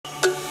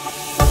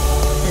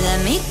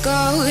Let me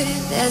go,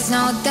 there's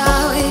no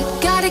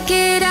doubt. Gotta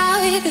get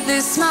out of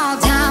this small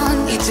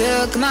town. You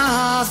took my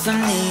heart from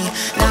me,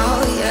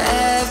 now you're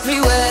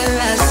everywhere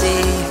I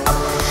see.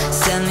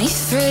 Set me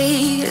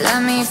free,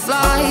 let me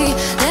fly.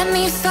 Let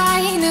me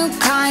find new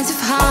kinds of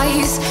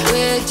highs.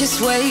 We're just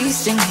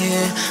wasting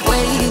here,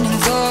 waiting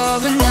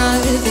for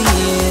another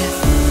year.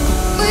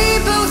 We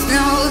both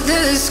know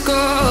the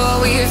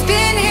score. We've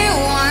been here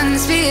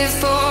once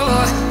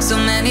before. So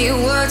many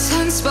words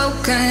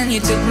unspoken. You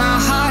took my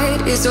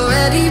heart, it's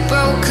already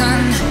broken.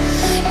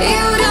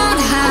 You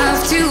don't have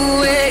to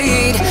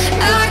wait,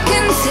 I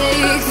can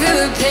take the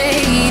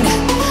pain.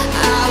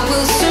 I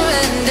will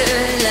surrender,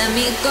 let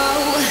me go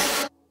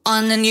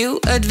on a new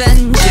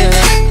adventure.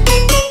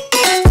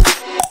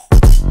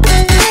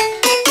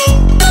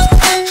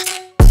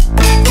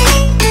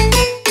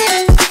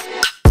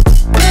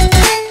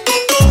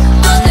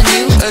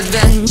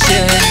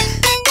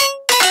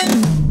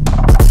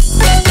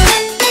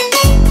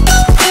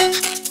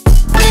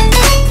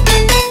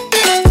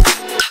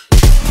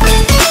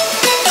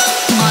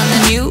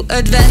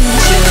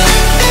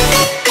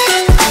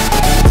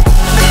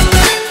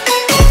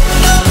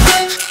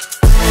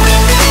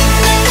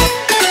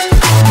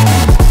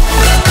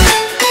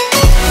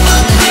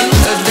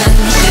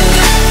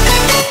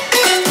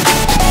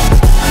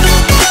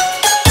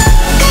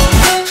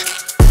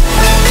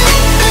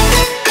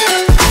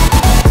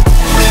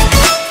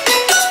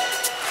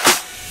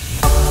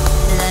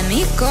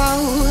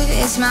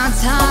 It's my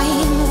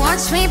time,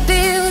 watch me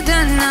build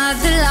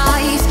another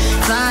life.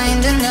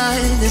 Find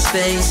another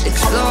space,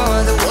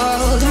 explore the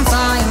world and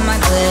find my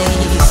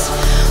place.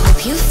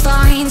 Hope you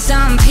find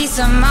some peace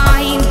of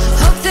mind.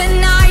 Hope the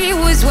night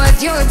was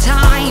worth your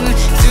time.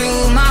 Threw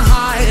my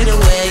heart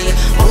away,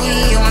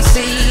 we won't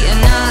see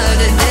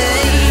another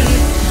day.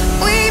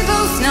 We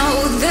both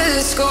know the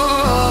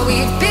score.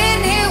 We've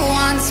been here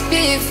once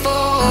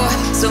before.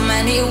 So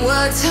many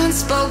words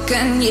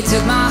unspoken. You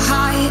took my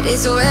heart,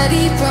 it's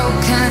already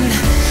broken.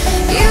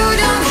 You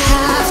don't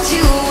have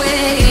to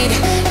wait,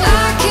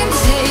 I can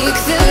take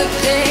the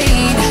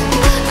pain.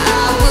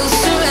 I will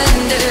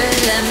surrender,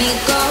 let me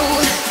go.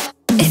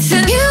 It's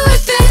a new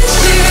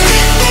adventure.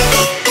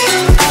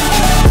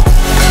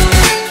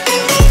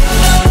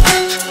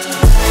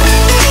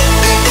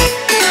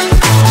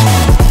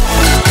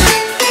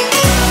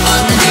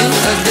 On a new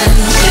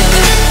adventure.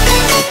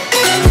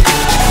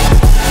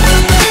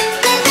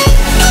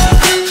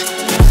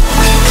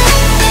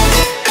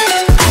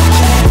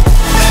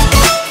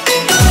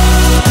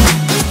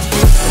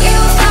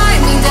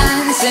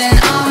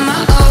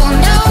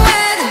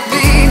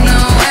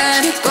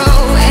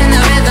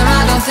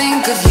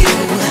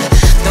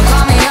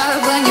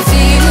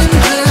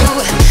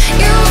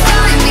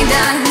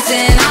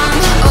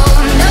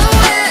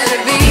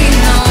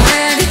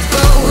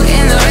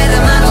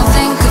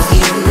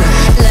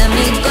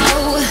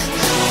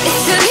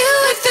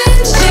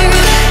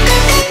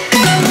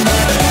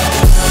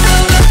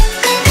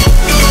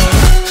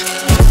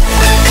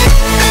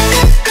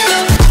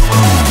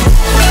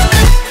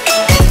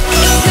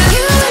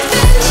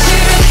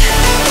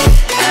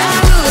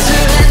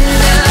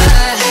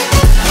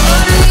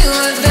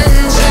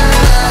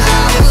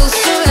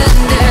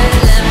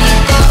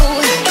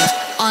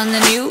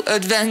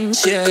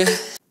 Adventure.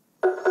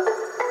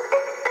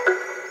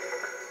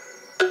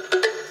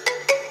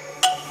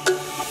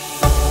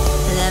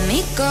 Let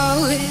me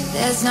go,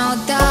 there's no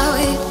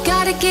doubt.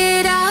 Gotta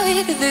get out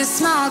of this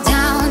small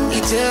town.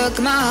 You took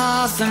my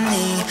heart from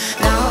me,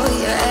 now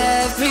you're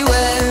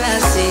everywhere I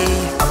see.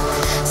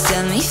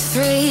 Set me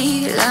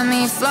free, let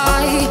me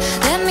fly.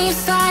 Let me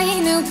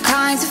find new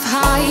kinds of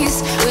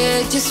highs.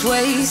 We're just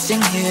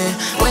wasting here,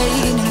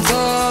 waiting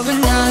for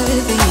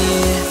another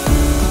year.